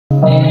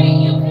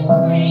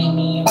create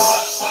me.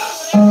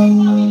 Whatever you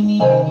want me to be,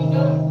 you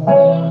do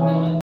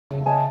it.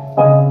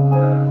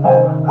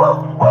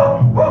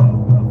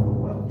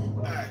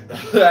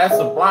 That's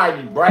a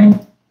Friday break. Man,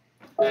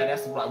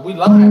 that's a Friday. We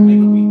live,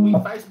 nigga. We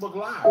Facebook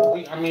live.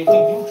 We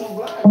YouTube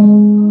live.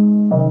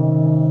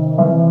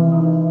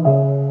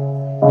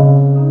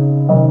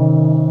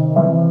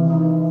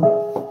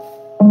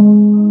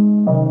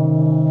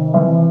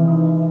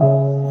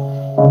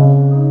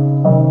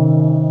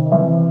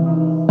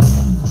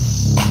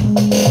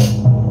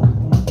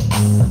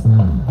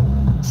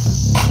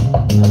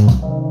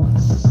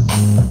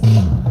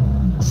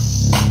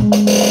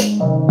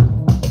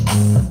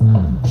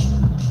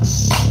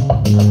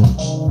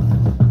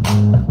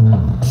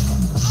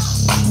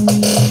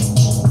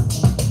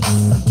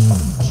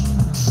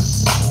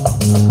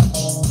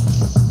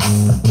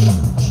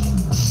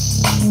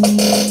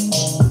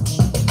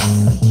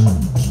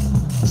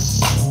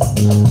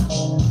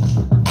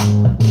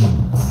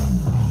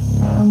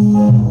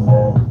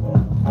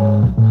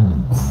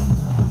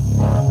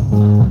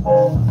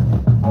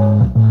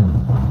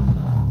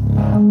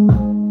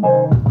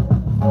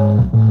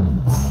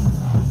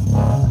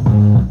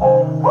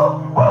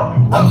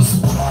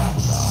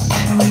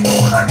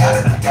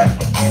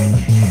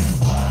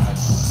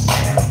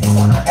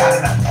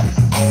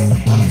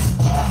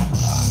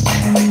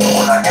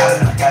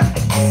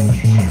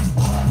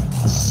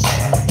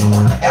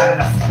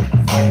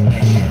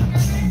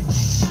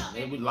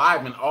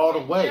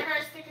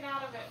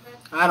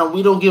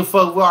 We don't give a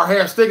fuck with our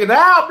hair sticking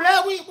out,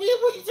 man. What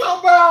you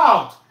talking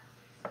about?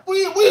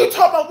 We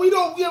talking about we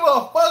don't give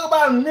a fuck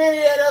about none of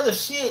that other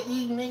shit.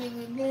 These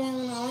niggas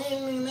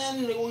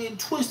get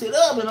twisted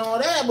up and all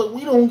that, but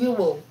we don't give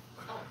a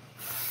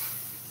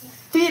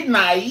fit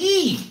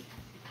naive.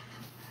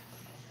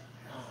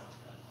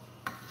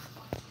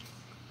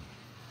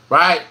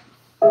 Right?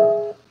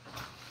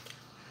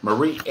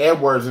 Marie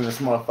Edwards in this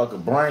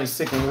motherfucker,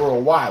 Brainsick and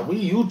worldwide.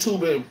 We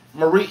YouTubing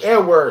Marie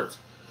Edwards.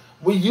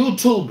 We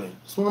YouTubing.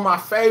 It's one of my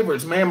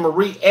favorites, man.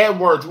 Marie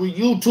Edwards. We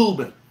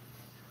YouTubing.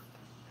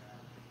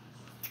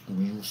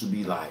 We used to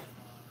be like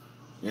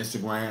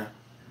Instagram,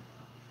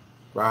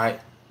 right?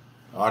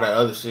 All that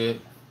other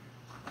shit.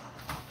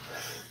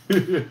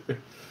 We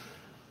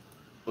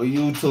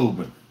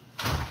YouTubing.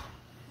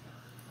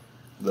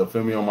 Look,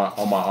 feel me on my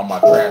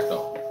trash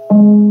though.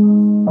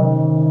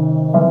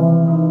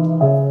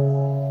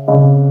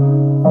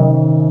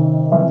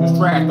 Just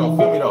trash though.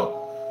 Feel me though.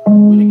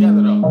 We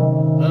together though.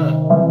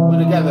 We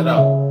together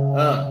though.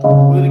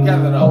 We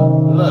together though.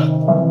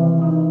 Look.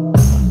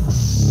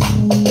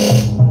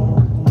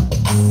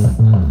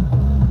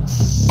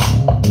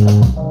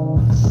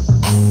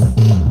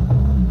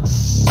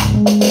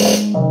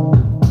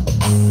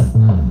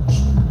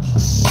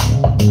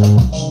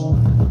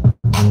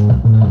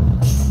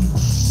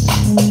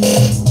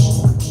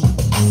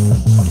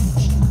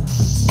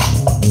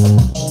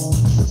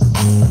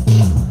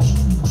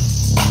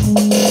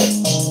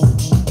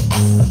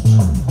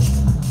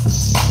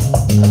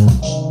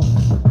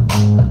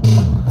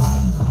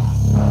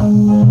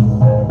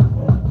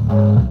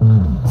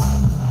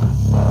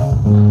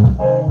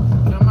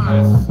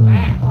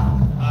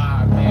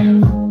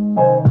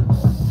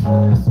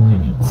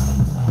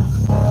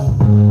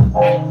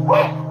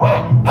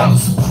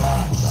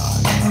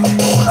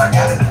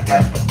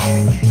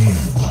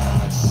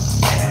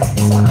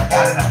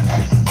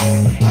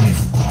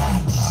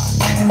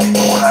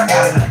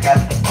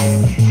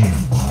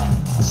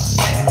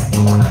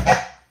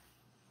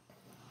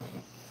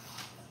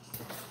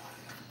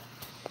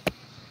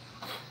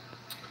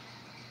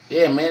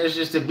 Yeah, man, it's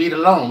just to beat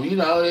alone. You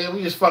know,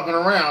 we just fucking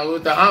around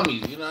with the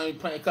homies. You know, we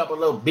playing a couple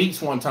little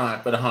beats one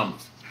time for the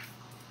homies.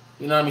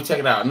 You know what I mean? Check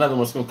it out. Another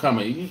one's gonna come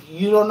in.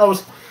 You don't know.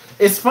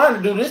 It's fun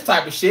to do this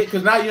type of shit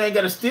because now you ain't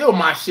got to steal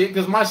my shit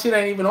because my shit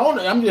ain't even on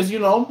it. I'm just,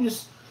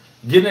 just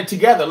getting it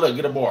together. Look,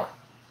 get a bar.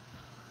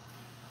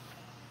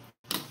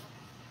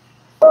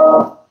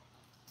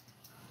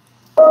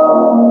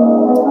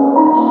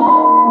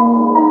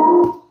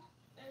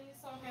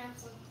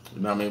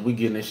 You know what I mean? We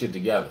getting this shit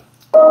together.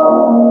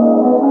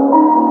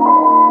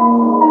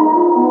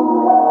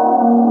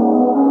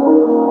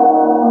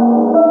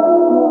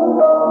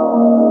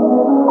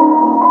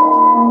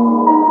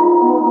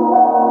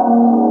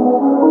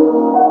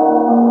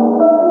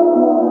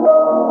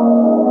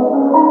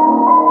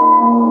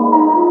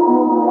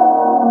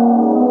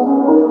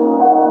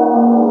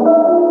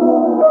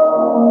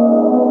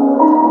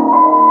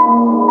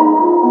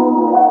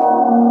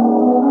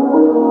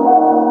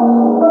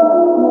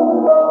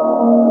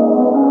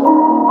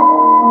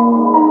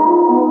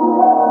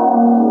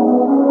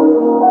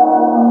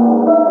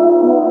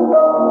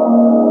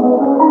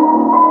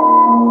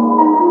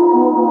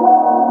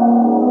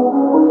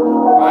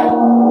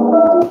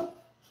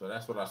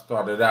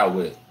 Started out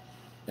with,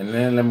 and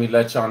then let me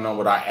let y'all know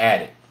what I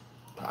added.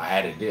 I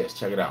added this.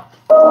 Check it out.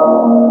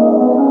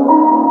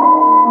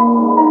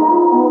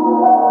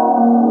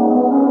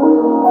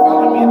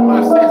 Follow me into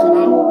my session,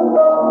 huh?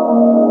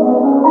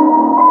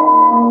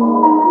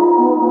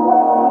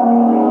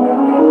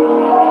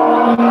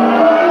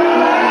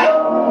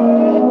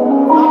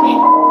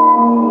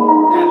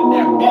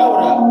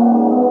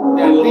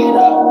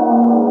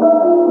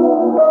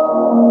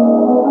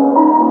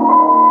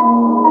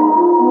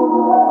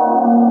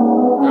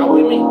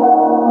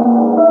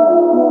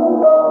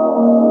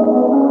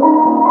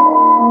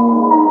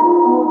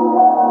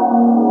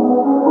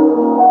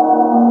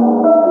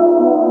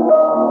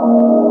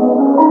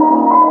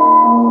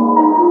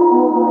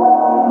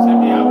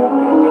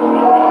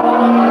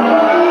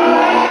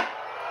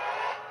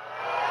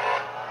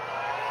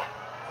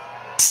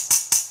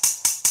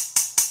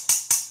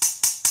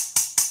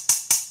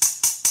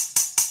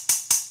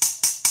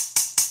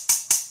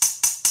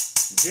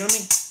 feel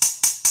me?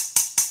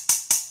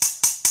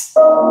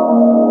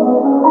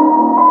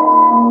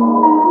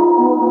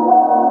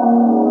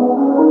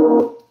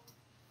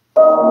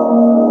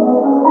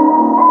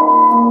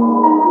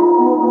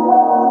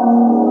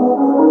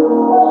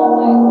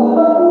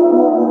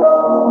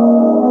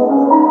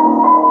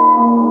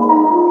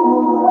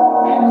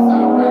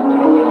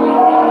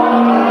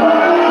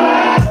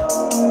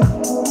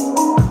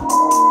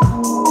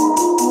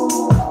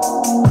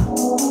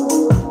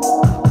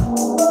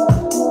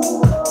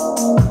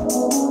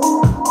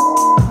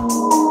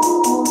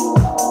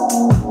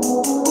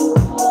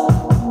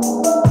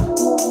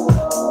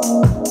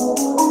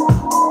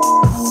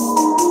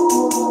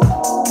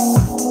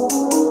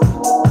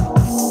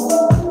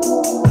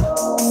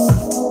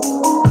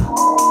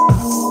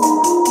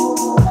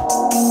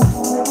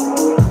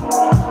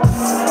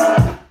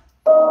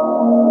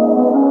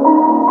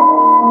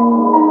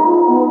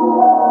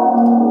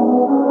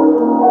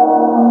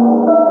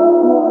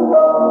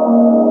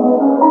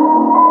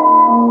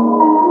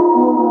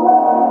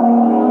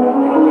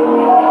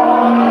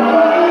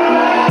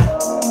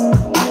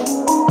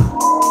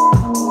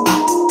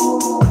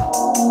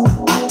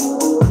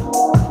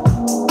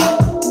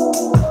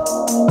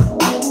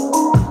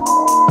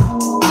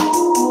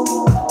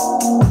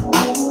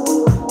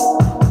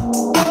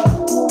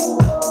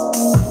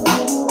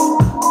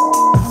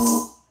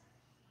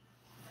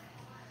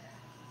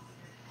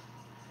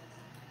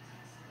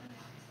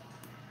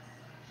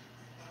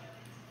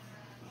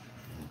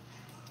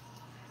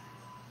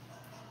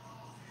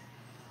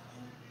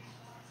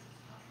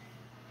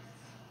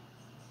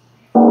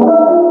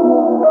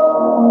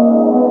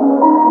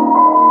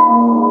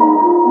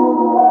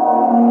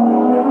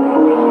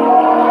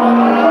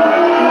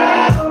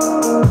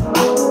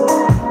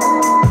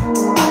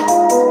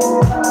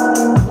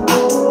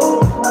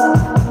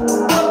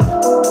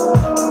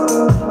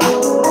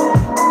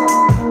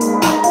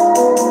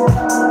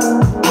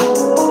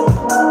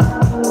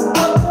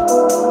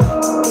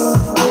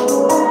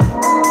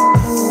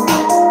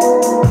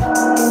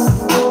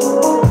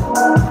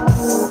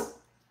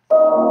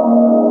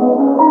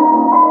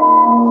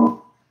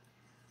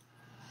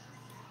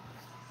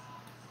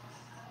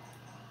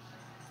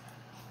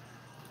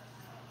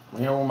 I'm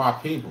here with my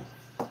people.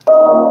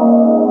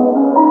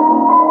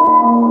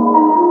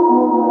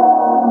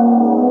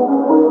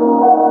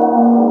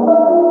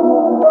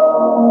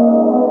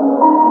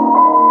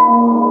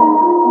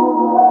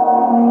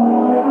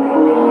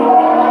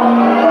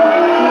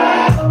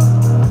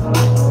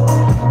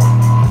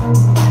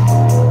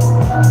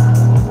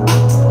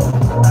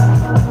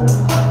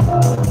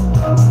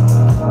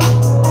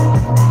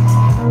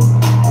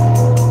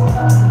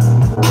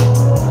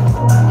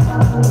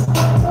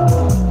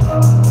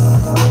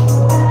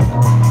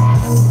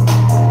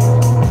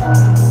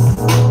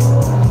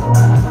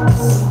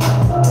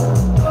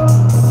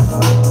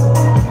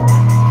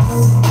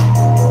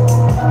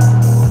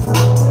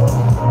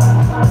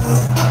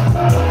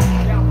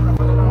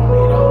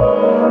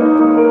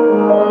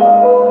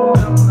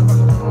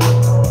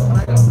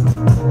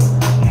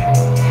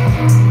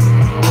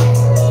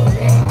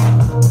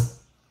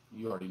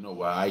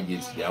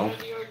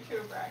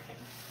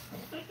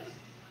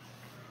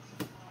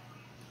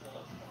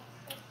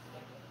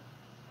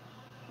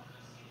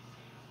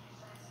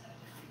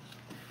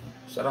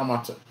 Shout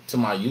out to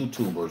my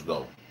YouTubers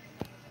though.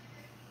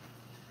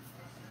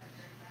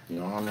 You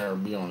know, I'll never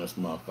be on this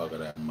motherfucker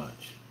that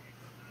much,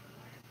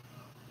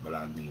 but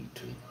I need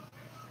to.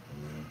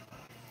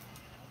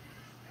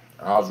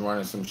 I was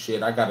running some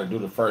shit. I got to do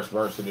the first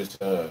verse of this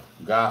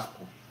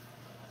gospel.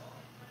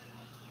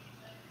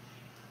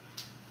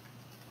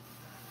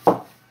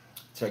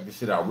 Check this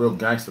shit out. Real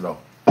gangster though.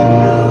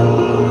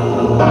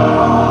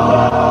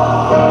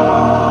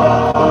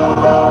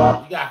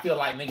 You gotta feel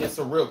like, nigga, it's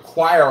a real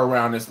choir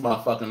around this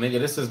motherfucker, nigga.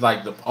 This is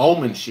like the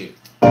Omen shit.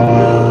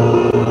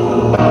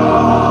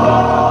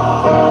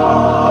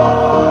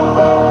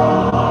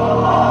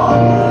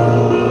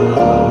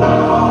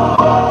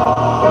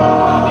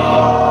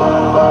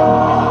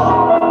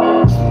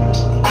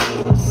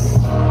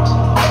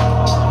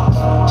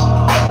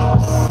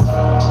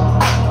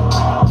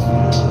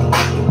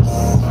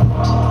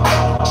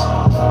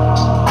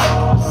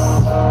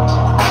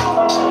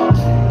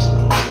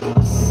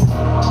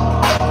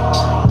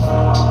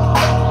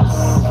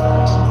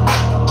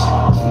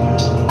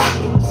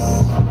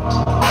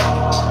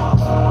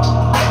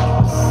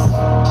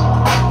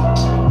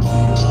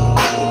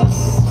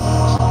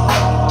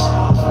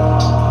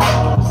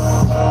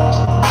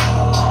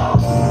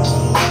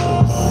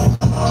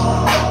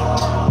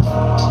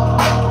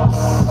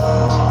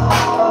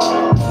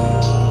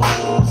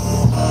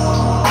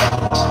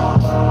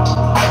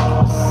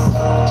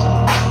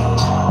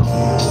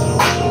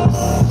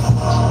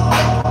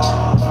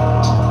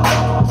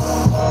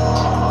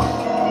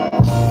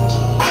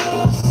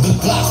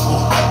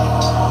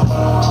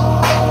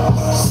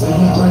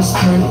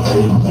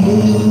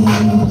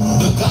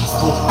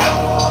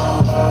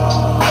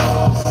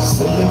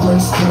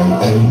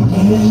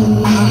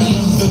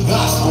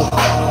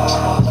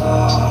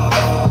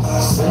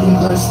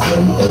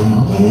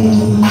 Amen.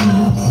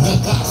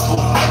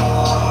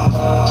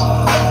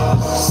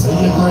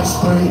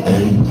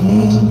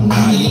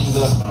 I am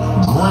the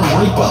Grim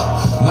Reaper.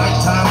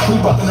 Nighttime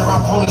creeper. In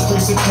around Polish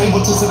 3-6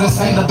 table. Two to the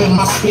same up in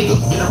my speaker.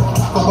 Get around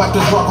taco, wipe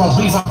this rock on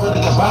beats. I'm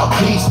really about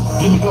peace.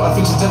 Give me your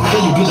affections every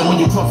day. You get it when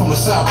you come from the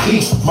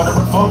southeast. Mother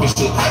funky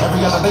shit.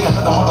 Every other day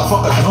another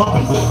motherfucker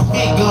jumping with.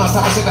 Big guns,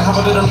 type of shit that have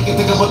a little nigga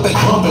think of what they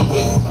bumping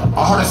with.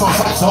 I heard it's on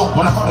site, so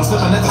when I caught them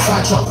slipping at the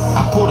side truck,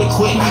 I pulled it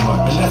quick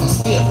and left them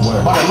stiff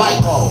by the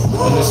light pole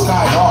in the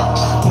sky dark.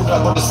 Pulled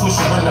up with the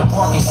swisher in the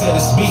park. He said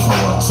it's beef,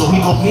 so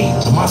he gon' meet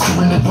the monster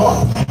in the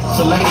dark.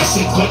 So lay this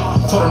shit quick.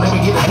 Told her never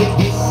get a hit.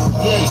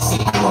 Yeah, he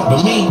sick.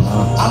 But me,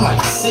 I'm like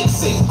sick.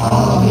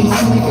 All these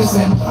niggas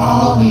and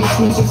all these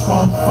bitches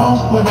from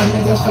funk with a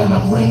nigga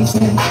finna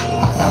reason.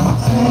 I got my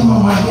thing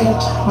on my head,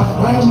 my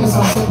brain is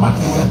on set, my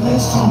nigga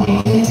list on me,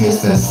 it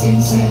is the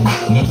season.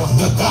 Nigga,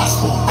 the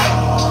gospel.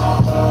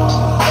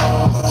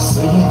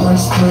 Say your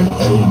grace, pray,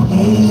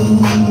 amen.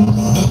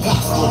 The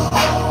gospel.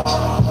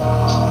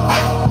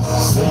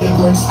 Say your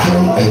grace,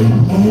 pray,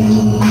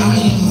 amen. I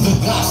am the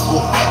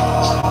gospel.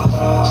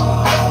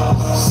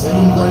 Say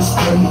your grace,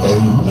 pray,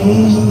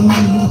 amen.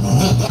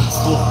 The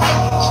gospel.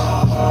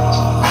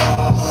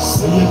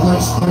 Say your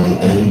grace, pray,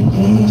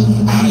 amen.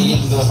 I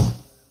am the.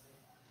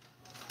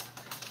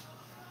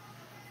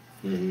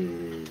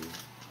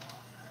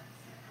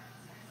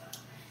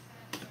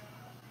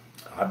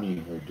 I mean,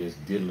 her just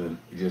diddling.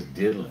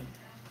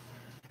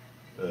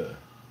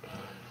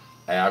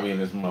 Hey, I mean,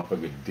 this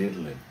motherfucker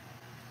diddling.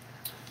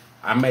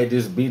 I made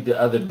this beat the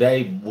other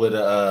day with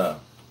the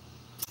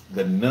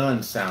Nun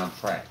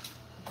soundtrack.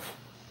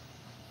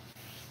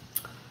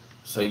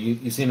 So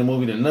you seen the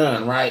movie The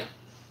Nun, right?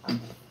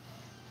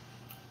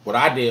 What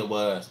I did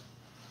was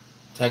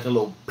take a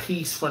little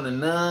piece from The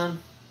Nun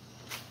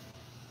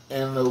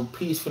and a little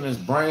piece from this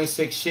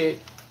Brainsick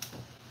shit,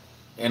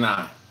 and you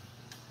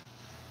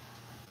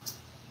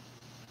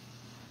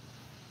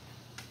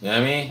know what I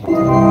mean?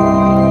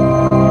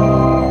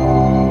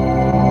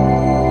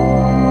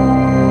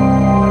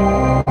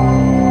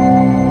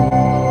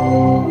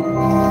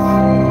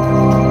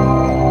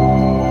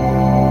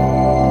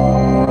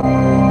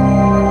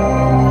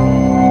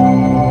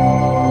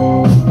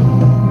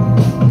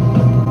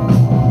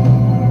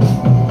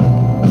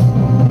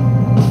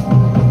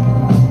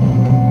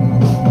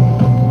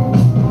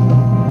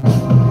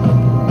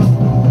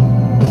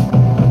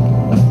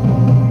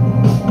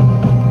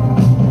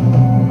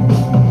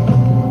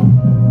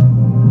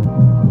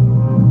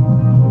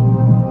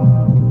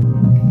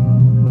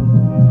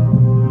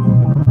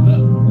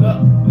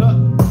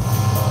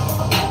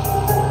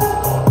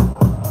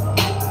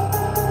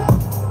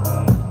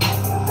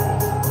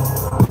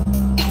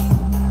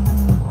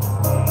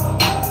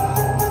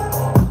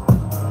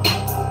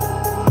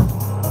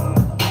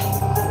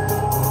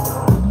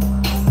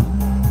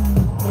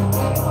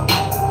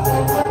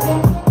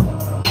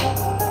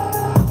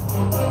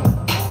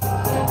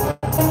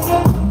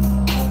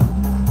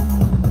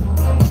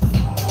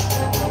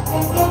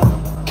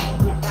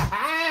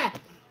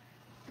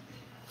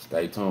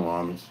 Stay tuned,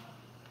 homies.